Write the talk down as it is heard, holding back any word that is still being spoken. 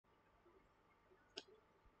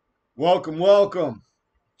Welcome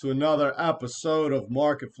to another episode of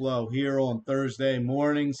Marketflow here on Thursday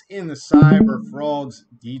mornings in the Cyber Frogs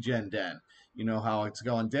Degen Den. You know how it's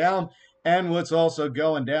going down. And what's also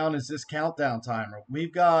going down is this countdown timer.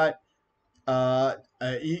 We've got,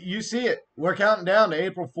 you see it. We're counting down to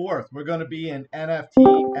April 4th. We're going to be in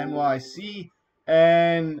NFT NYC.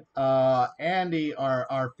 And Andy,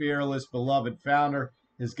 our fearless, beloved founder,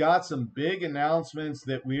 has got some big announcements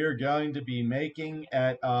that we are going to be making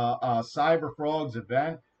at Cyber Frogs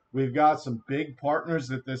event. We've got some big partners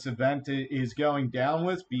that this event is going down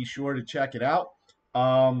with. Be sure to check it out.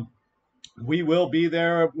 Um, we will be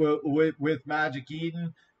there with Magic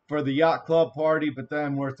Eden for the Yacht Club party, but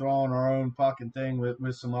then we're throwing our own fucking thing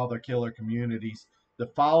with some other killer communities the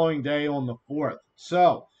following day on the 4th.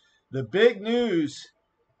 So, the big news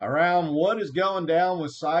around what is going down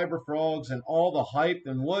with Cyber Frogs and all the hype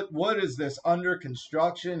and what is this under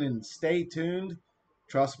construction, and stay tuned.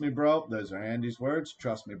 Trust me, bro. Those are Andy's words.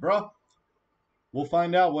 Trust me, bro. We'll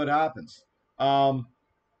find out what happens.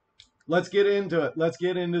 Let's get into it. Let's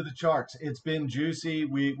get into the charts. It's been juicy.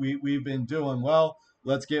 We've been doing well.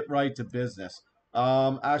 Let's get right to business.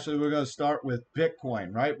 Actually, we're going to start with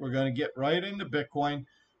Bitcoin, right? We're going to get right into Bitcoin.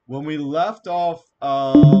 When we left off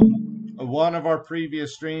one of our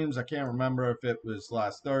previous streams, I can't remember if it was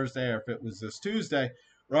last Thursday or if it was this Tuesday,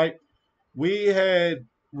 right? We had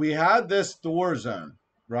this Thor zone,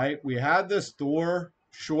 right? We had this Thor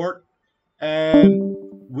short, and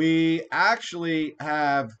we actually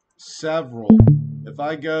have several. If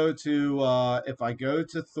I go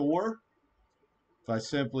to Thor, if I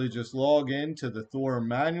simply just log into the Thor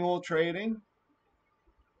manual trading,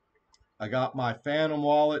 I got my Phantom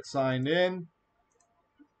wallet signed in.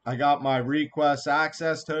 I got my request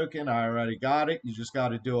access token. I already got it. You just got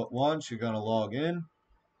to do it once. You're going to log in.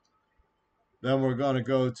 Then we're going to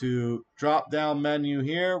go to drop down menu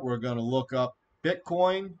here. We're going to look up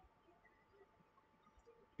Bitcoin,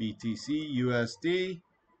 BTC, USD.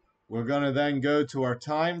 We're going to then go to our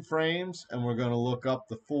time frames and we're going to look up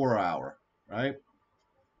the 4-hour, right?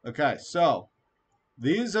 Okay, so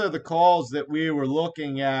these are the calls that we were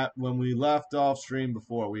looking at when we left off stream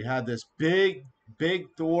before. We had this big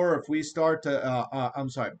Thor. If we start to,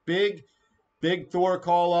 big Thor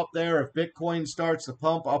call up there. If Bitcoin starts to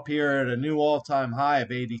pump up here at a new all-time high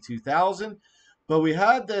of 82,000. But we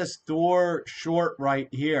had this Thor short right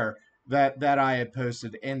here that I had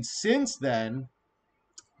posted. And since then,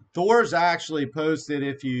 Thor's actually posted,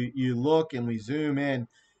 if you look and we zoom in,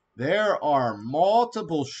 there are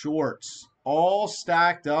multiple shorts all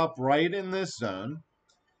stacked up right in this zone.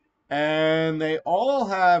 And they all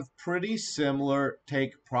have pretty similar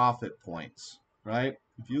take profit points, right?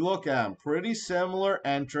 If you look at them, pretty similar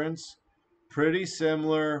entrance, pretty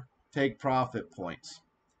similar take profit points.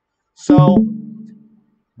 So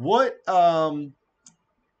what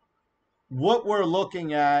we're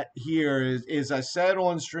looking at here is I said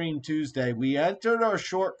on stream Tuesday, we entered our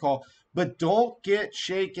short call, but don't get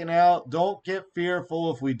shaken out. Don't get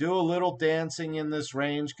fearful if we do a little dancing in this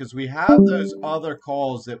range, because we have those other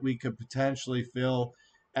calls that we could potentially fill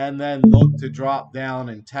and then look to drop down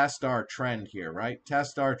and test our trend here, right?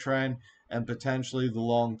 Test our trend and potentially the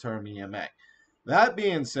long-term EMA. That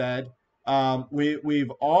being said,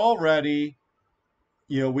 we've already,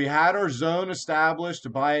 we had our zone established to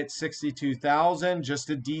buy at 62,000, just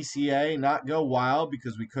a DCA, not go wild,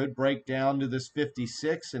 because we could break down to this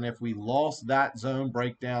 56, and if we lost that zone,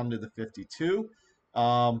 break down to the 52.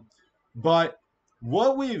 But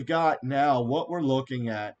what we've got now, what we're looking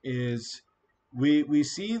at is we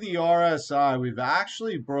see the RSI. We've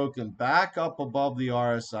actually broken back up above the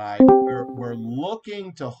RSI. We're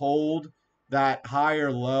looking to hold that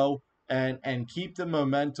higher low and keep the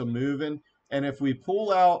momentum moving. And if we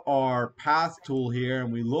pull out our path tool here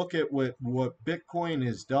and we look at what Bitcoin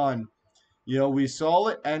has done, we saw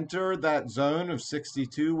it enter that zone of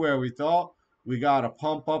 62 where we thought we got a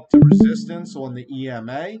pump up to resistance on the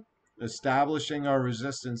EMA, establishing our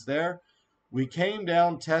resistance there. We came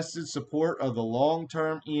down, tested support of the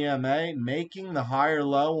long-term EMA, making the higher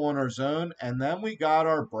low on our zone, and then we got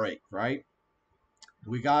our break, right?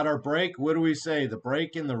 We got our break. What do we say? The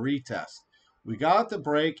break and the retest. We got the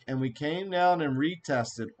break and we came down and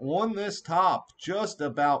retested on this top just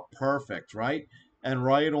about perfect, right? And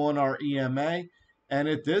right on our EMA. And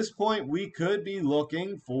at this point, we could be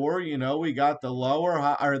looking for, we got the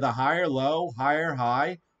lower or the higher low, higher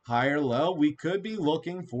high, higher low. We could be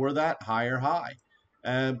looking for that higher high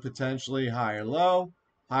and potentially higher low,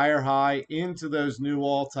 higher high into those new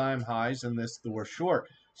all-time highs in this Thor short.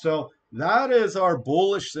 So that is our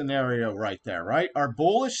bullish scenario right there, right? Our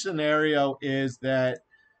bullish scenario is that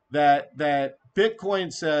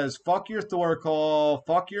Bitcoin says, fuck your Thor call,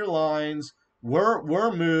 fuck your lines.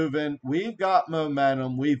 We're moving. We've got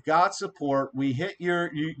momentum. We've got support. We hit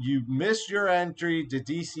you missed your entry to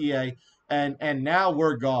DCA, and now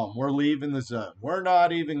we're gone. We're leaving the zone. We're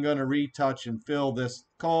not even going to retouch and fill this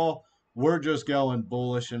call. We're just going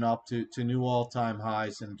bullish and up to new all-time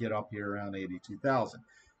highs and get up here around 82,000.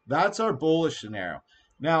 That's our bullish scenario.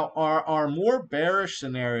 Now, our more bearish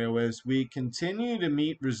scenario is we continue to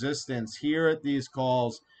meet resistance here at these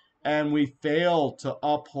calls and we fail to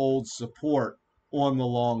uphold support on the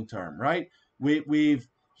long term, right? We've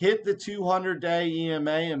hit the 200-day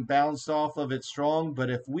EMA and bounced off of it strong,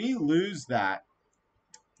 but if we lose that,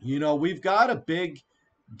 we've got a big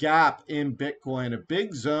gap in Bitcoin, a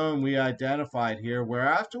big zone we identified here where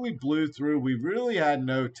after we blew through, we really had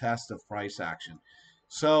no test of price action.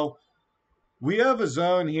 So we have a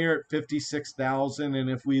zone here at 56,000, and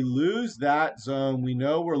if we lose that zone, we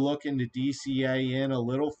know we're looking to DCA in a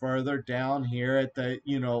little further down here at the,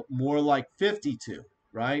 more like 52,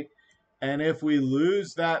 right? And if we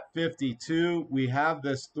lose that 52, we have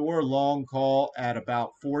this Thor long call at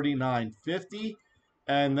about 49.50.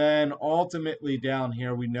 And then ultimately down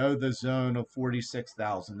here, we know the zone of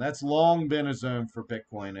 46,000. That's long been a zone for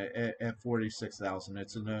Bitcoin at 46,000.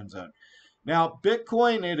 It's a known zone. Now,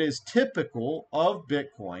 Bitcoin, it is typical of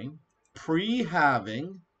Bitcoin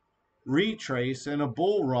pre-halving retrace in a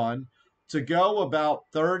bull run to go about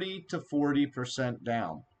 30 to 40%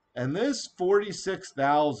 down. And this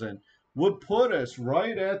 46,000 would put us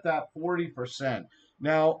right at that 40%.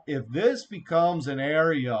 Now, if this becomes an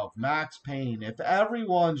area of max pain, if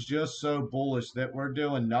everyone's just so bullish that we're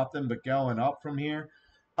doing nothing but going up from here,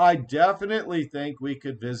 I definitely think we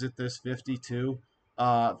could visit this 52,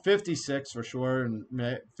 56 for sure, and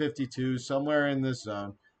 52, somewhere in this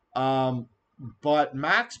zone. But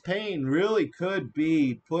Max Payne really could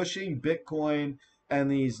be pushing Bitcoin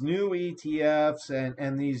and these new ETFs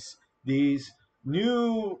and these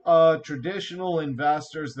new traditional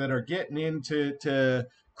investors that are getting into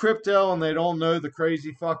crypto and they don't know the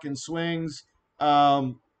crazy fucking swings.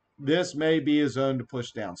 This may be a zone to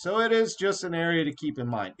push down. So it is just an area to keep in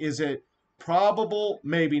mind. Is it probable?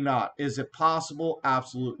 Maybe not. Is it possible?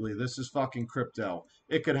 Absolutely. This is fucking crypto.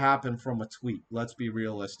 It could happen from a tweet. Let's be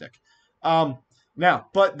realistic. Now,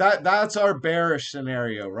 but that's our bearish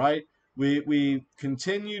scenario, right? We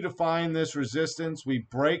continue to find this resistance. We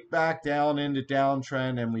break back down into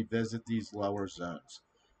downtrend and we visit these lower zones.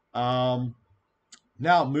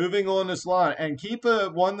 Now, moving on to Solana, and keep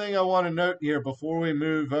one thing I want to note here before we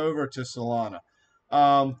move over to Solana.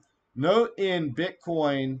 Note in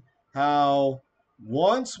Bitcoin how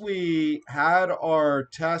once we had our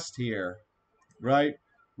test here, right?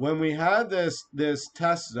 When we had this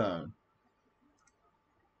test zone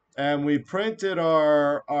and we printed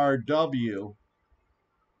our W,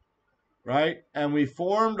 right? And we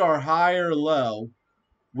formed our higher low,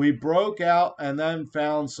 we broke out and then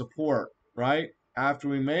found support, right? After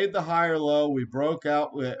we made the higher low, we broke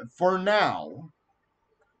out with, for now,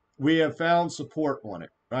 we have found support on it,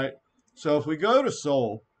 right? So if we go to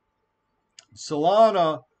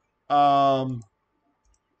Solana,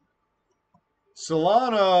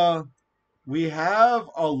 we have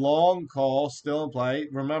a long call still in play.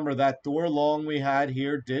 Remember that Thor long we had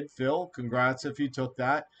here did fill. Congrats if you took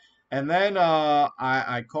that. And then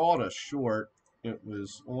I called a short. It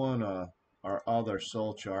was on our other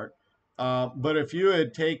Sol chart. But if you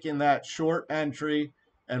had taken that short entry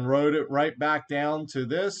and rode it right back down to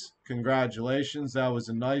this, congratulations. That was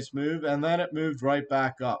a nice move. And then it moved right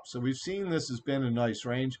back up. So we've seen this has been a nice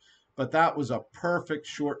range. But that was a perfect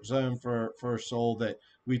short zone for Sol that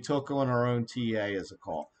we took on our own TA as a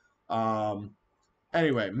call.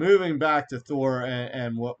 Anyway, moving back to Thor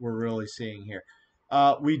and what we're really seeing here.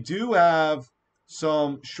 We do have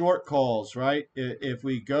some short calls, right? If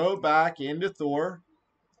we go back into Thor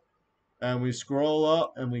and we scroll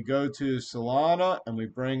up and we go to Solana and we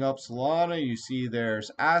bring up Solana, you see there's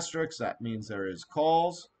asterisks. That means there is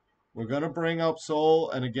calls. We're going to bring up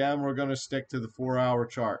Sol, and again, we're going to stick to the 4-hour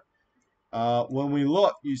chart. When we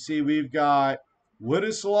look, you see we've got, what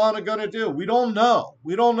is Solana going to do? We don't know.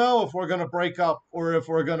 We don't know if we're going to break up or if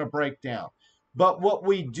we're going to break down. But what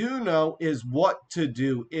we do know is what to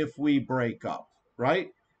do if we break up,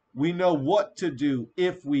 right? We know what to do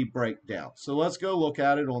if we break down. So let's go look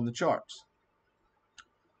at it on the charts.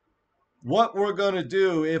 What we're going to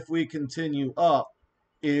do if we continue up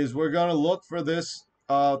is we're going to look for this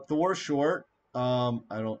Thor short. I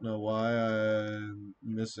don't know why I'm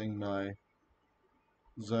missing my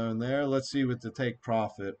zone there. Let's see what the take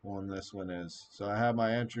profit on this one is. So I have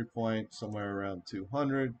my entry point somewhere around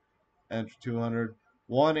 200, enter 200.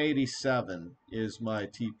 187 is my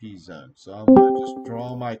TP zone. So I'm going to just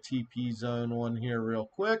draw my TP zone on here real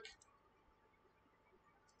quick.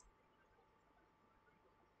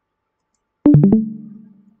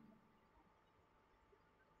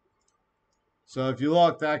 So if you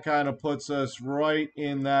look, that kind of puts us right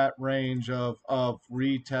in that range of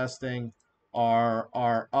retesting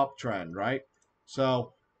our uptrend, right?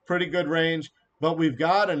 So pretty good range, but we've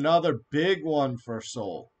got another big one for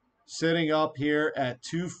Sol sitting up here at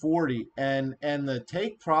 240, and the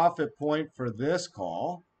take profit point for this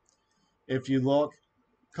call, if you look,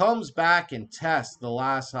 comes back and tests the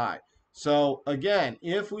last high. So again,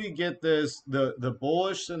 if we get this the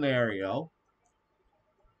bullish scenario,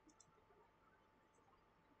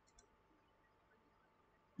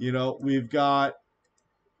 you know, we've got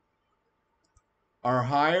our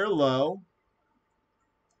higher low,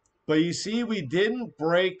 but you see we didn't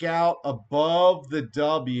break out above the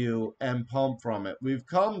W and pump from it. We've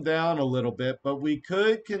come down a little bit, but we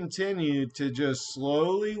could continue to just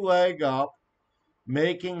slowly leg up,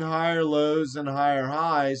 making higher lows and higher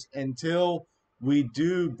highs until we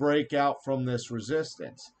do break out from this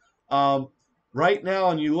resistance. Um, right now,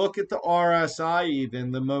 and you look at the RSI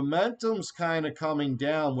even, the momentum's kind of coming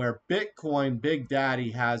down where Bitcoin, Big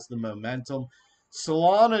Daddy, has the momentum.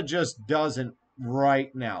 Solana just doesn't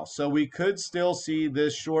right now. So we could still see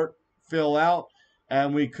this short fill out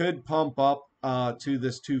and we could pump up to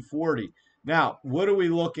this 240. Now, what are we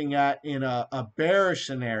looking at in a bearish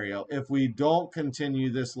scenario if we don't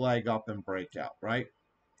continue this leg up and breakout, right?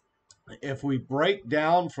 If we break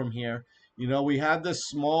down from here, you know, we had this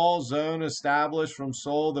small zone established from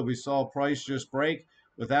Sol that we saw price just break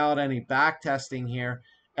without any back testing here.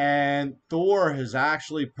 And Thor has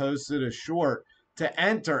actually posted a short to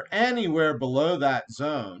enter anywhere below that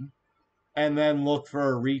zone and then look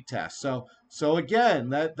for a retest. So again,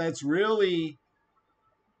 that's really,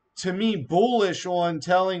 to me, bullish on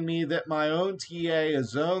telling me that my own TA, a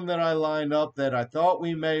zone that I lined up that I thought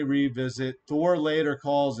we may revisit, Thor later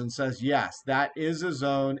calls and says, yes, that is a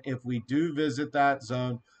zone. If we do visit that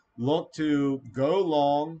zone, look to go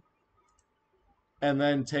long and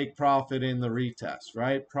then take profit in the retest,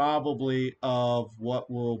 right? Probably of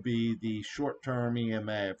what will be the short-term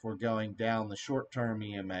EMA. If we're going down, the short-term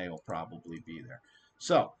EMA will probably be there.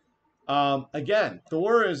 So again,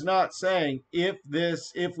 Thor is not saying if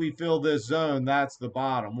we fill this zone, that's the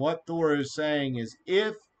bottom. What Thor is saying is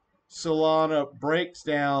if Solana breaks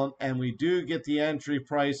down and we do get the entry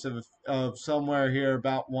price of somewhere here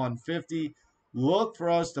about 150, look for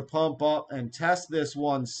us to pump up and test this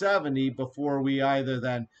 170 before we either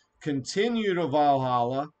then continue to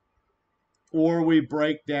Valhalla or we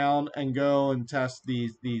break down and go and test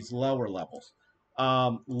these lower levels.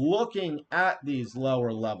 Looking at these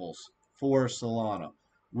lower levels for Solana,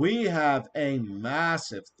 we have a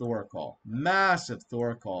massive massive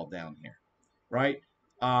Thor call down here, right?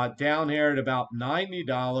 Down here at about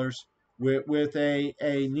 $90 with a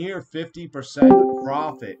near 50%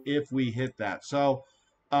 profit if we hit that. So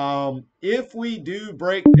if we do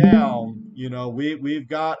break down, you know, we've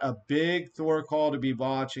got a big Thor call to be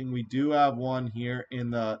watching. We do have one here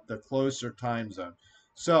in the closer time zone.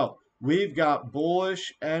 So we've got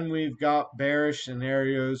bullish and we've got bearish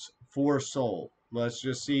scenarios for Sol. Let's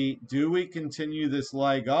just see, do we continue this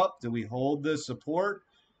leg up? Do we hold this support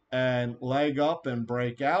and leg up and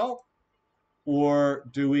break out? Or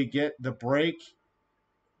do we get the break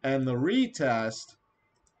and the retest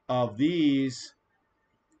of these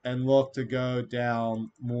and look to go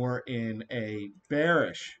down more in a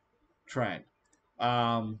bearish trend?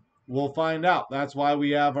 We'll find out. That's why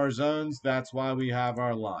we have our zones. That's why we have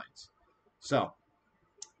our lines. So,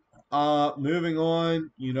 moving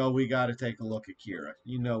on, you know, we got to take a look at Kira.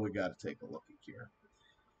 You know, we got to take a look at Kira.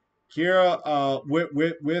 Kira,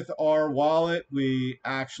 with our wallet, we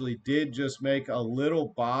actually did just make a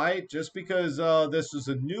little buy just because this was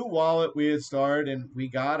a new wallet we had started and we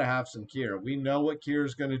got to have some Kira. We know what Kira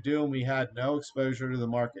is going to do and we had no exposure to the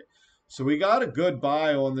market. So we got a good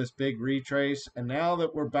buy on this big retrace. And now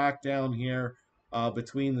that we're back down here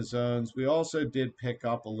between the zones, we also did pick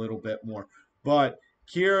up a little bit more. But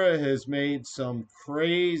Kira has made some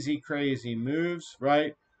crazy moves,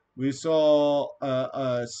 right? We saw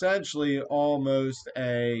essentially almost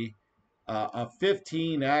a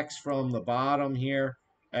 15x from the bottom here,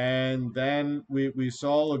 and then we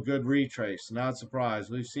saw a good retrace. Not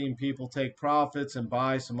surprised. We've seen people take profits and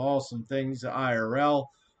buy some awesome things at IRL.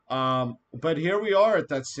 But here we are at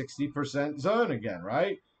that 60% zone again,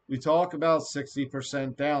 right? We talk about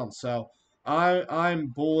 60% down. So I'm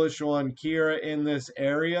bullish on Kira in this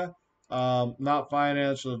area. Not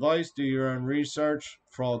financial advice. Do your own research.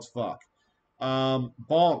 Fraud's fuck.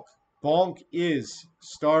 Bonk. Bonk is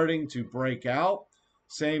starting to break out.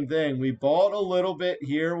 Same thing. We bought a little bit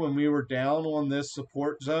here when we were down on this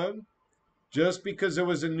support zone just because it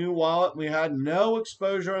was a new wallet. We had no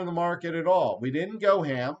exposure in the market at all. We didn't go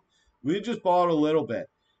ham. We just bought a little bit.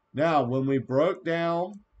 Now, when we broke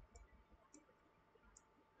down,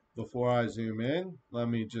 before I zoom in, let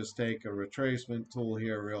me just take a retracement tool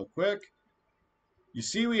here real quick. You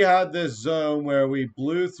see we had this zone where we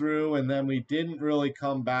blew through and then we didn't really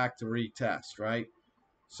come back to retest, right?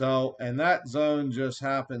 So, and that zone just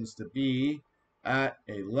happens to be at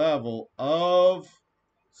a level of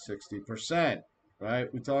 60%,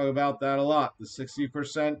 right? We talk about that a lot. The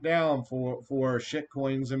 60% down for shit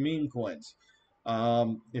coins and meme coins.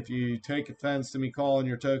 If you take offense to me calling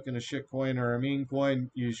your token a shit coin or a meme coin,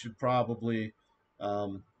 you should probably,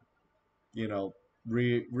 um, you know,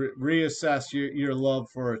 reassess your love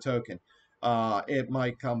for a token. It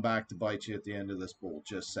might come back to bite you at the end of this bull.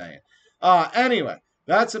 Just saying. Anyway,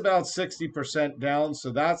 that's about 60% down.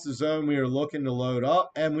 So that's the zone we are looking to load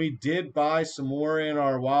up. And we did buy some more in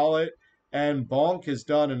our wallet. And Bonk has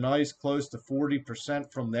done a nice close to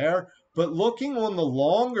 40% from there. But looking on the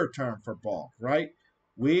longer term for Bonk, right?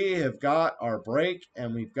 We have got our break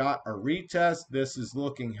and we've got our retest. This is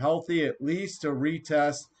looking healthy, at least to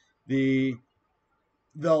retest the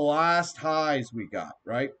last highs we got,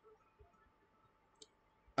 right?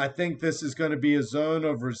 I think this is going to be a zone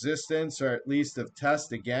of resistance or at least of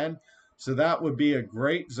test again. So that would be a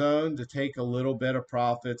great zone to take a little bit of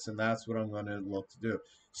profits, and that's what I'm going to look to do.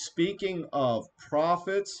 Speaking of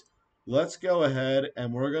profits, let's go ahead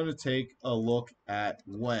and we're going to take a look at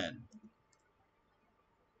when.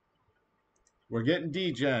 We're getting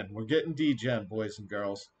degen. We're getting degen, boys and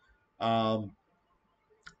girls.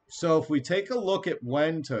 So if we take a look at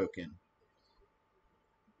when token,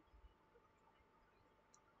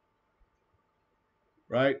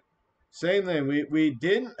 right? Same thing. We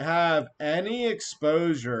didn't have any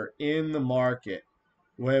exposure in the market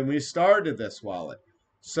when we started this wallet.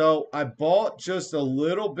 So I bought just a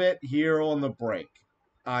little bit here on the break.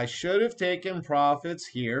 I should have taken profits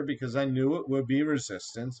here because I knew it would be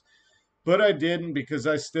resistance, but I didn't because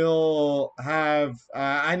I still have,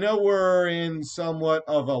 I know we're in somewhat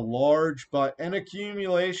of a large, but an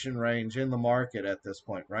accumulation range in the market at this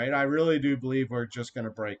point, right? I really do believe we're just going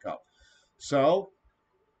to break up. So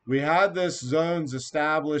we had this zones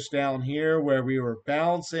established down here where we were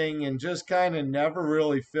bouncing and just kind of never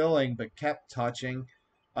really filling, but kept touching.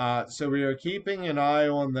 So we are keeping an eye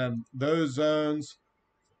on them. Those zones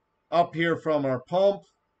up here from our pump,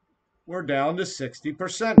 we're down to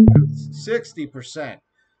 60%. 60%.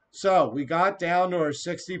 So we got down to our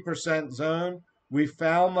 60% zone. We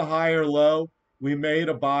found the higher low. We made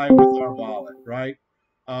a buy with our wallet, right?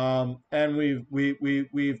 And we've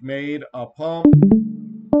made a pump,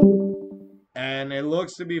 and it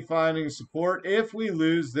looks to be finding support. If we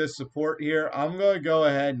lose this support here, I'm going to go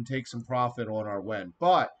ahead and take some profit on our win.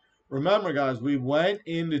 But remember, guys, we went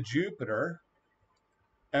into Jupiter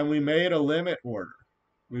and we made a limit order.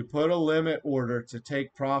 We put a limit order to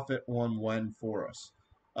take profit on when for us.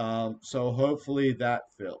 So hopefully that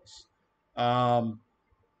fills.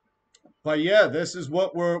 But yeah, this is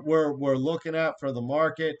what we're looking at for the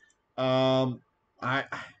market. I've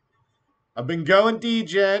been going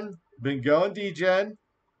degen,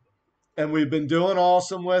 and we've been doing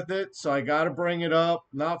awesome with it. So I got to bring it up.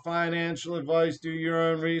 Not financial advice. Do your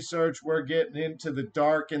own research. We're getting into the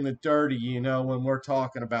dark and the dirty, you know, when we're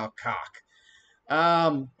talking about cock.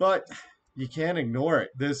 But you can't ignore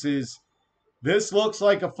it. This looks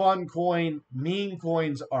like a fun coin. Meme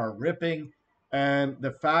coins are ripping. And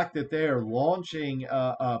the fact that they are launching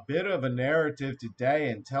a bit of a narrative today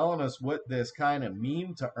and telling us what this kind of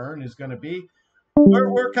meme to earn is going to be,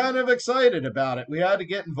 we're kind of excited about it. We had to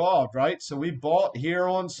get involved, right? So we bought here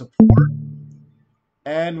on support,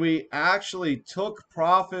 and we actually took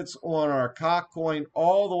profits on our cock coin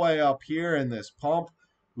all the way up here in this pump.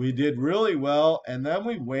 We did really well, and then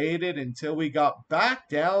we waited until we got back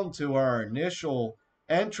down to our initial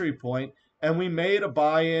entry point, and we made a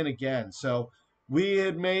buy-in again. So we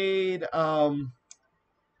had made, I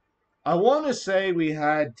want to say we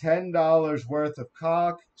had $10 worth of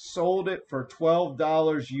cock, sold it for $12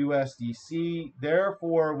 USDC.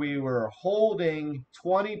 Therefore, we were holding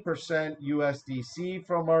 20% USDC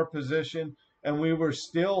from our position, and we were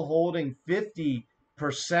still holding 50%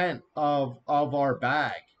 of our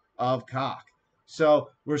bag of cock. So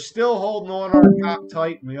we're still holding on our cock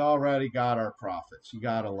tight, and we already got our profits. You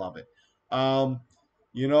got to love it.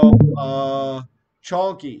 You know,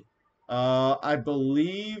 Chonky. I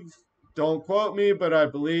believe, don't quote me, but I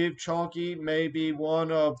believe Chonky may be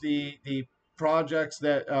one of the projects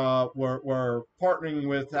that we're partnering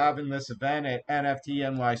with having this event at NFT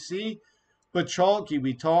NYC. But Chonky,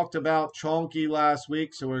 we talked about Chonky last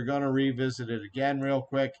week, so we're going to revisit it again real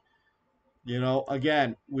quick. You know,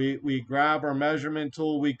 again, we grab our measurement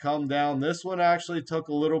tool, we come down. This one actually took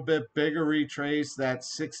a little bit bigger retrace, that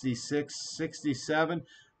 66, 67.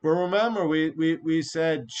 But remember, we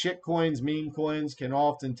said shit coins, meme coins can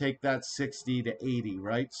often take that 60 to 80,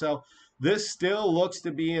 right? So this still looks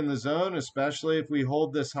to be in the zone, especially if we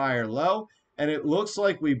hold this higher low. And it looks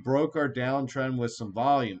like we broke our downtrend with some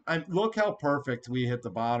volume. Look how perfect we hit the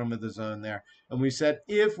bottom of the zone there. And we said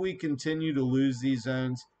if we continue to lose these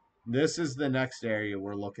zones, this is the next area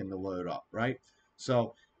we're looking to load up, right?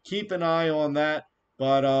 So keep an eye on that.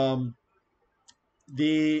 But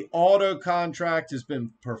the auto contract has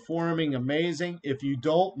been performing amazing. If you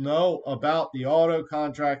don't know about the auto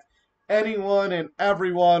contract, anyone and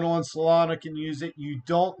everyone on Solana can use it. You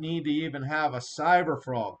don't need to even have a cyber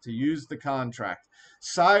frog to use the contract.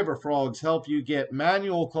 Cyber frogs help you get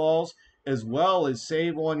manual calls as well as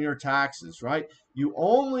save on your taxes, right? You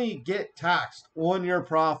only get taxed on your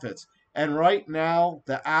profits. And right now,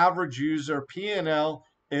 the average user P&L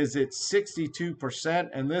is at 62%,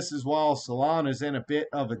 and this is while Solana is in a bit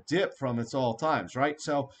of a dip from its all times, right?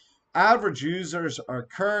 So average users are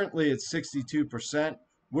currently at 62%.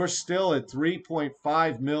 We're still at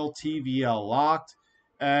 3.5 mil TVL locked,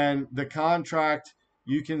 and the contract,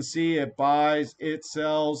 you can see it buys, it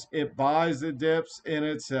sells, it buys the dips and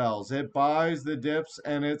it sells, it buys the dips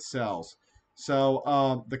and it sells.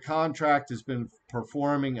 So the contract has been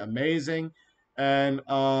performing amazing. And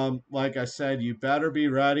like I said, you better be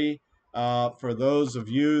ready for those of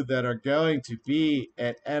you that are going to be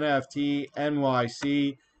at NFT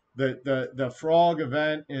NYC. The Frog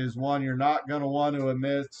event is one you're not going to want to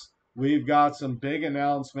miss. We've got some big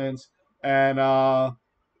announcements. And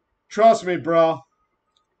trust me, bro,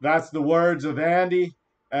 that's the words of Andy.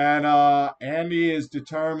 And Andy is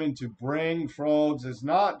determined to bring frogs. It's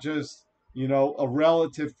not just, you know, a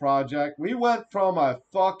relative project. We went from a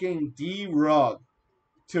fucking D rug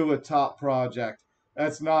to a top project.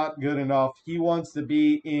 That's not good enough. He wants to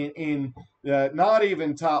be in not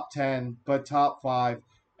even top 10, but top 5.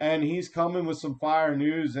 And he's coming with some fire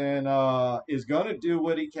news and is going to do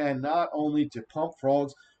what he can not only to pump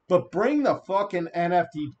frogs, but bring the fucking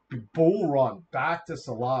NFT bull run back to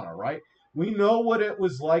Solana, right? We know what it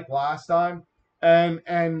was like last time.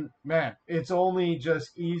 And man, it's only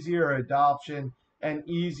just easier adoption and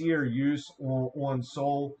easier use on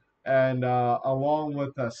Sol, and along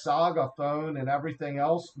with the Saga phone and everything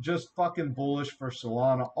else, just fucking bullish for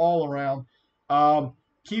Solana all around.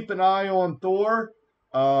 Keep an eye on Thor.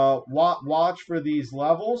 Watch for these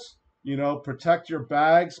levels. You know, protect your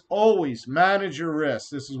bags. Always manage your risks.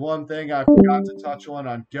 This is one thing I forgot to touch on.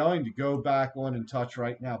 I'm going to go back on and touch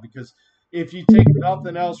right now because if you take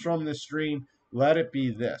nothing else from this stream, let it be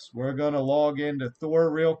this. We're going to log into Thor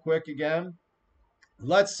real quick again.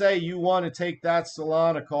 Let's say you want to take that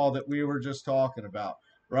Solana call that we were just talking about,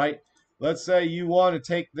 right? Let's say you want to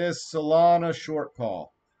take this Solana short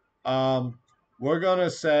call. We're going to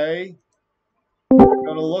say, we're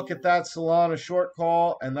going to look at that Solana short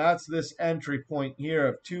call, and that's this entry point here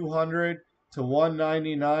of 200 to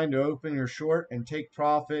 199 to open your short and take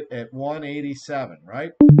profit at 187,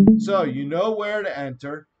 right? So you know where to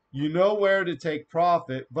enter, you know where to take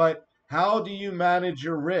profit, but how do you manage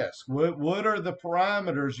your risk? What are the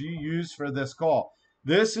parameters you use for this call?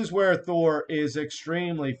 This is where Thor is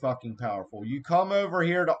extremely fucking powerful. You come over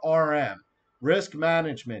here to RM, risk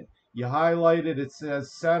management. You highlight it, it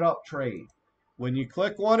says set up trade. When you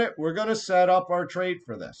click on it, we're going to set up our trade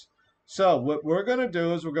for this. So what we're going to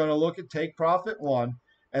do is we're going to look at take profit 1,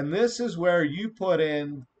 and this is where you put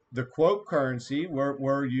in the quote currency.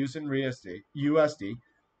 We're using USD.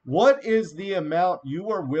 What is the amount you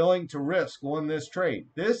are willing to risk on this trade?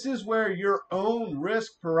 This is where your own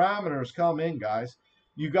risk parameters come in, guys.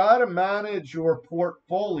 You got to manage your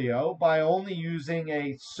portfolio by only using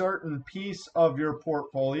a certain piece of your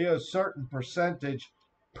portfolio, a certain percentage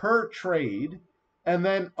per trade. And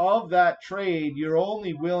then of that trade, you're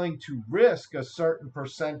only willing to risk a certain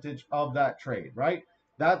percentage of that trade, right?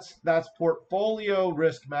 That's portfolio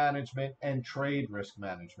risk management and trade risk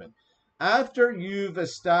management. After you've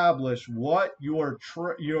established what your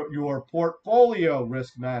portfolio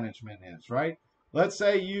risk management is, right? Let's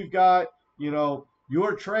say you've got, you know,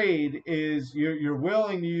 your trade is you're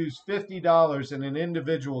willing to use $50 in an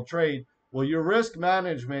individual trade. Well, your risk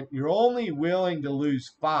management, you're only willing to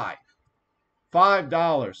lose $5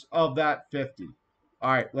 of that 50.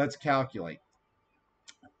 All right, let's calculate.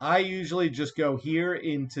 I usually just go here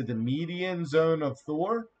into the median zone of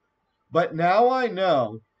Thor. But now I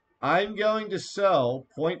know I'm going to sell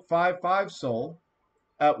 0.55 Sol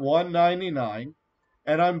at 199,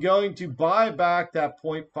 and I'm going to buy back that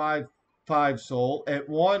 0.55 Sol at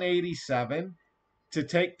 187 to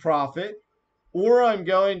take profit, or I'm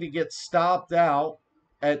going to get stopped out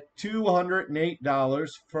at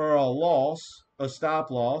 $208 for a loss, a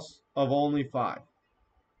stop loss of only 5.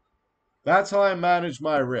 That's how I manage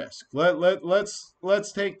my risk.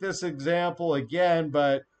 Let's take this example again,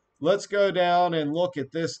 but let's go down and look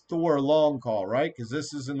at this Thor long call, right? Because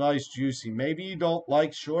this is a nice juicy. Maybe you don't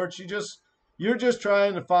like shorts. You're just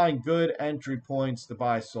trying to find good entry points to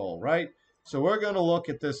buy Sol, right? So we're going to look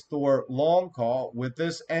at this Thor long call with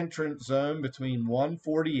this entrance zone between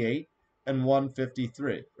 148 and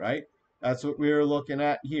 153, right? That's what we were looking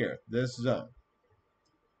at here, this zone.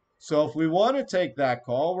 So if we want to take that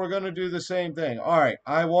call, we're going to do the same thing. All right,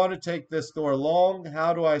 I want to take this Thor long.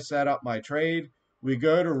 How do I set up my trade? We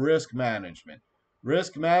go to risk management.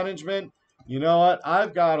 Risk management, you know what?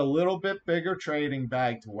 I've got a little bit bigger trading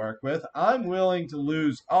bag to work with. I'm willing to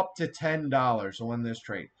lose up to $10 on this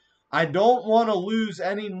trade. I don't want to lose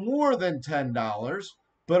any more than $10,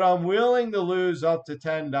 but I'm willing to lose up to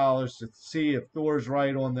 $10 to see if Thor's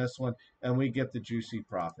right on this one and we get the juicy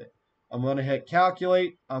profit. I'm going to hit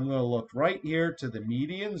calculate. I'm going to look right here to the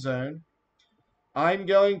median zone. I'm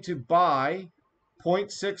going to buy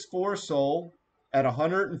 0.64 Sol at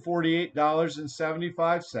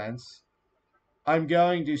 $148.75. I'm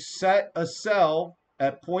going to set a sell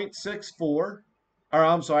at 0.64, or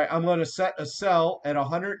I'm sorry, I'm going to set a sell at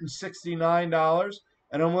 $169,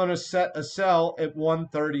 and I'm going to set a sell at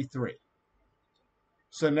 133.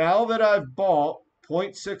 So now that I've bought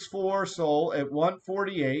 0.64 Sol at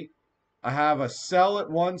 148, I have a sell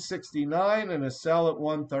at 169 and a sell at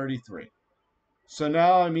 133. So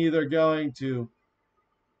now I'm either going to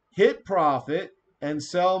hit profit and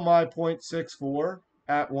sell my 0.64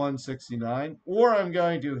 at 169, or I'm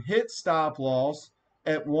going to hit stop loss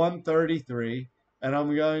at 133, and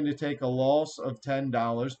I'm going to take a loss of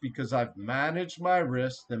 $10 because I've managed my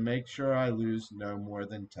risk to make sure I lose no more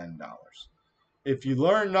than $10. If you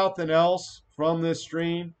learn nothing else from this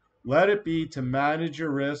stream, let it be to manage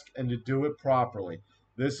your risk and to do it properly.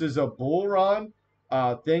 This is a bull run.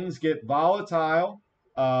 Things get volatile.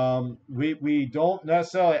 We don't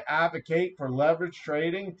necessarily advocate for leverage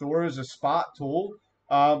trading. Thor is a spot tool,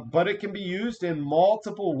 but it can be used in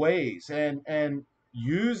multiple ways. And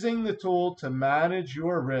using the tool to manage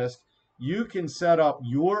your risk, you can set up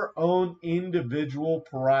your own individual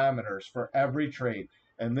parameters for every trade.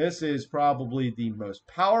 And this is probably the most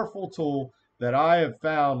powerful tool that I have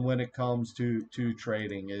found when it comes to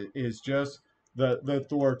trading. It is just the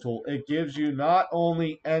Thor tool. It gives you not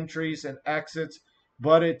only entries and exits,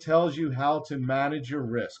 but it tells you how to manage your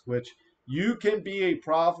risk, which you can be a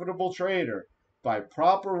profitable trader by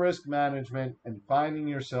proper risk management and finding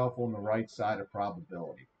yourself on the right side of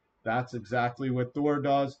probability. That's exactly what Thor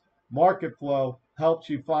does. Marketflow helps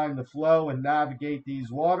you find the flow and navigate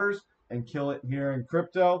these waters and kill it here in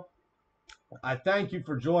crypto. I thank you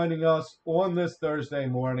for joining us on this Thursday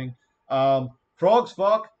morning. Frogs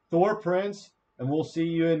fuck, Thor Prince, and we'll see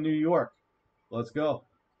you in New York. Let's go.